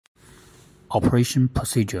Operation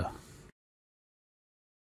procedure.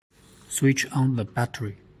 Switch on the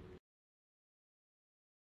battery.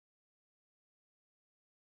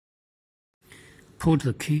 Put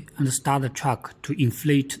the key and start the truck to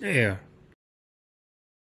inflate the air.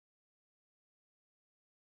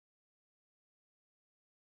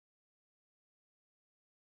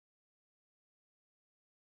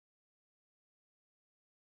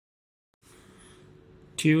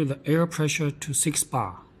 Tune the air pressure to 6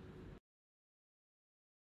 bar.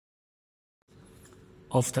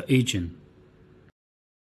 Off the engine.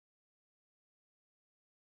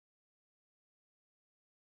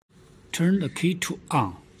 Turn the key to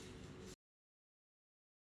on.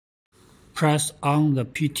 Press on the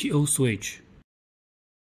PTO switch.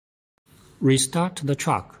 Restart the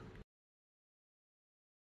truck.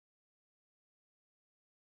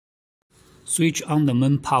 Switch on the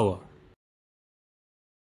main power.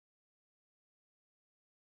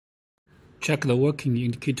 Check the working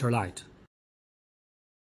indicator light.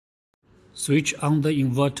 Switch on the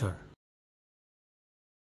inverter.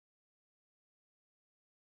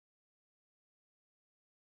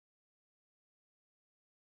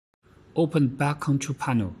 Open back control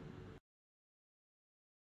panel.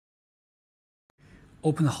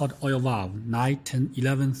 Open hot oil valve 9, 10,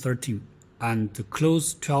 11, 13 and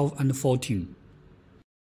close 12 and 14.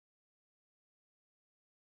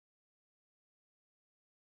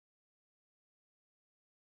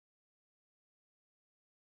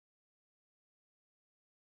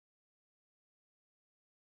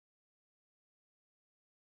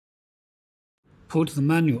 Put the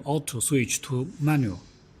manual auto switch to manual.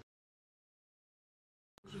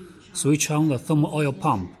 Switch on the thermal oil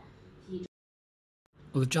pump.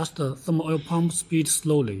 Adjust the thermal oil pump speed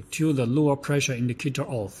slowly till the lower pressure indicator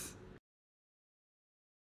off.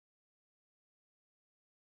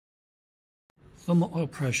 Thermal oil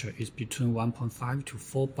pressure is between 1.5 to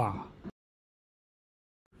 4 bar.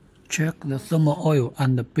 Check the thermal oil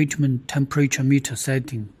and the bitumen temperature meter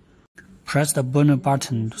setting. Press the burner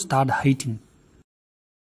button to start heating.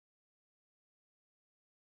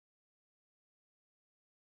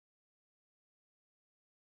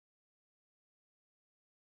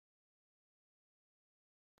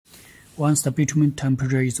 Once the bitumen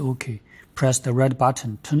temperature is OK, press the red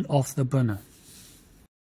button, turn off the burner.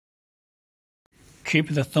 Keep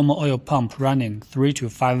the thermal oil pump running 3 to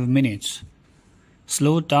 5 minutes.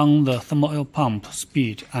 Slow down the thermal oil pump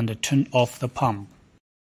speed and turn off the pump.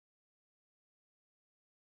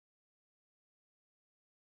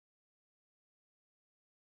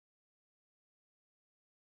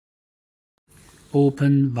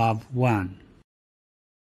 Open valve 1.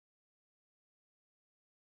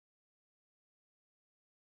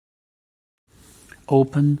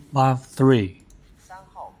 Open valve 3.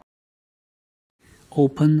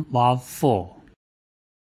 Open valve 4.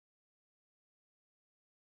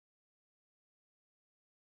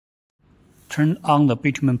 Turn on the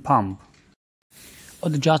bitumen pump.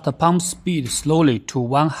 Adjust the pump speed slowly to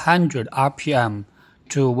 100 rpm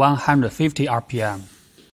to 150 rpm.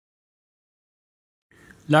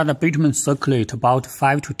 Let the bitumen circulate about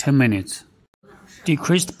 5 to 10 minutes.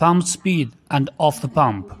 Decrease the pump speed and off the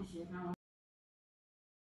pump.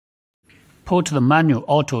 Put the manual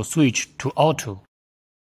auto switch to auto.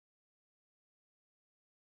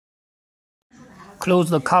 Close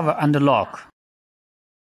the cover and lock.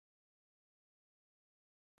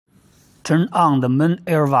 Turn on the main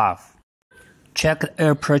air valve. Check the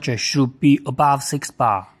air pressure should be above 6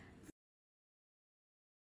 bar.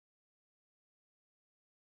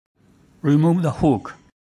 Remove the hook.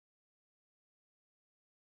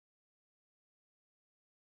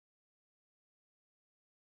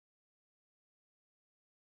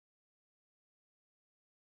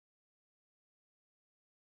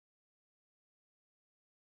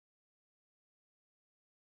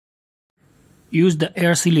 Use the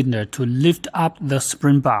air cylinder to lift up the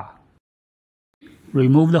spring bar.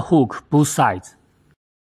 Remove the hook both sides.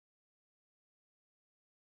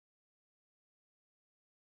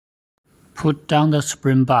 Put down the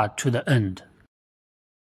spring bar to the end.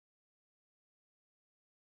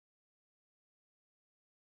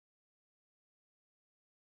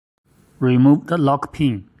 Remove the lock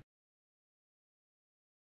pin.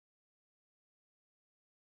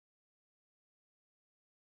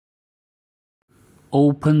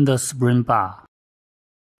 Open the spring bar.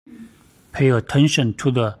 Pay attention to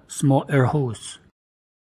the small air holes.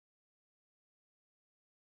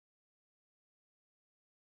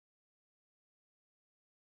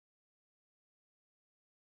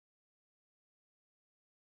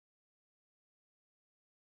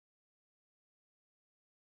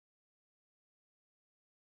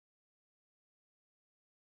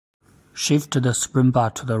 Shift the spring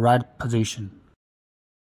bar to the right position.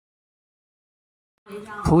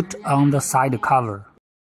 Put on the side cover.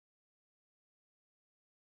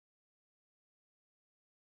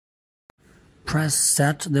 Press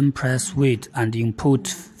set, then press weight and input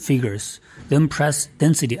figures, then press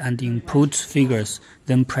density and input figures,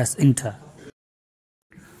 then press enter.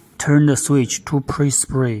 Turn the switch to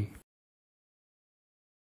pre-spray.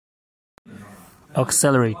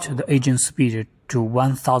 Accelerate the engine speed to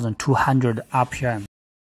 1200 RPM.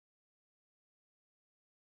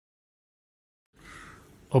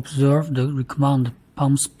 Observe the recommended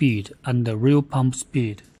pump speed and the real pump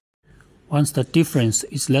speed. Once the difference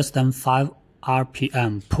is less than 5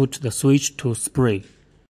 RPM, put the switch to spray.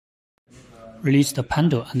 Release the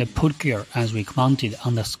pendle and put gear as recommended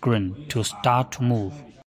on the screen to start to move.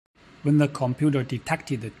 When the computer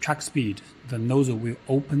detected the track speed, the nozzle will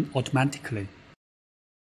open automatically.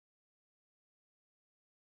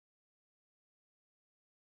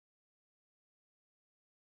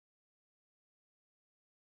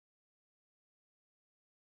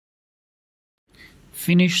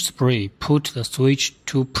 Finish spray, put the switch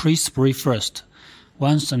to pre-spray first.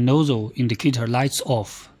 Once the nozzle indicator lights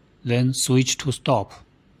off, then switch to stop.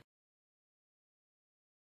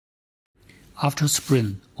 After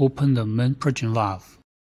spraying, open the main purging valve.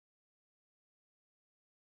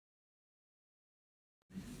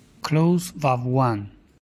 Close valve 1.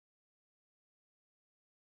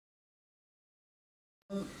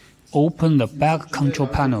 Open the back control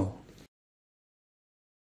panel.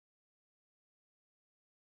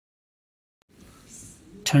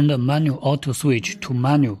 Turn the manual auto switch to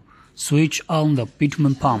manual. Switch on the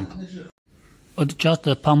bitumen pump. Adjust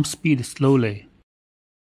the pump speed slowly.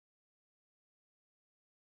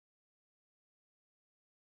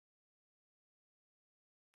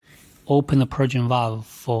 Open the purging valve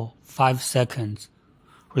for 5 seconds.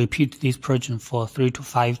 Repeat this purging for 3 to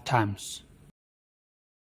 5 times.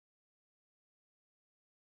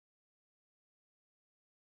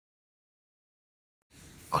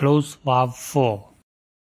 Close valve 4.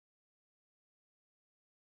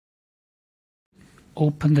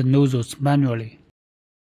 Open the nozzles manually.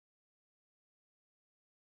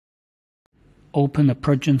 Open the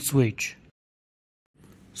purging switch.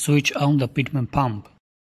 Switch on the bitumen pump.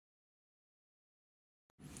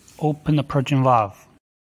 Open the purging valve.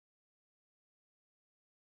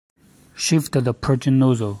 Shift the purging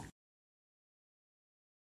nozzle.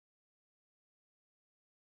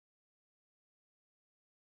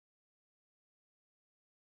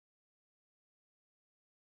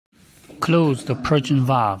 Close the purging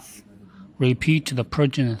valve. Repeat the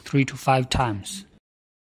purging 3 to 5 times.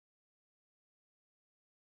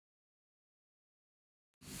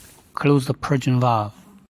 Close the purging valve.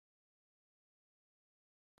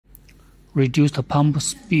 Reduce the pump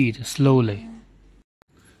speed slowly.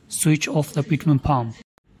 Switch off the bitumen pump.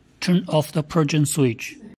 Turn off the purging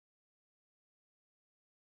switch.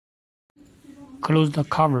 Close the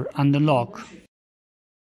cover and lock.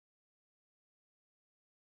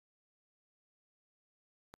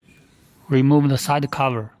 Remove the side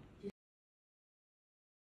cover.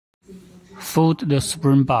 Fold the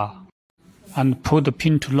spring bar and put the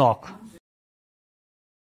pin to lock.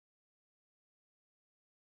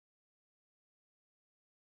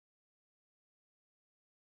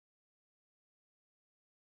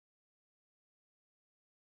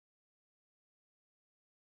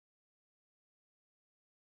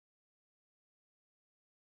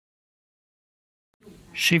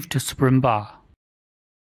 Shift spring bar.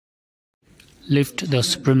 Lift the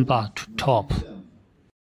spring bar to top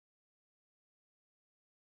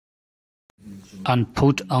and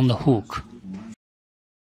put on the hook.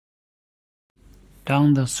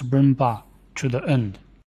 Down the spring bar to the end.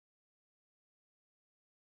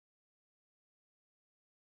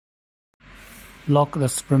 Lock the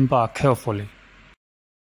spring bar carefully.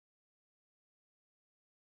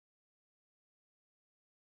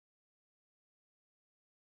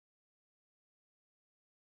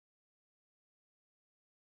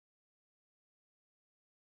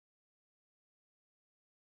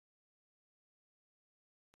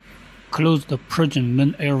 Close the purging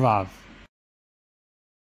main air valve.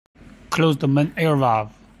 Close the main air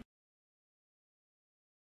valve.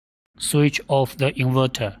 Switch off the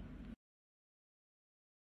inverter.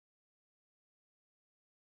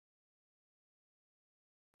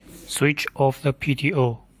 Switch off the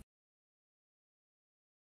PTO.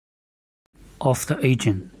 Off the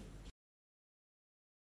engine.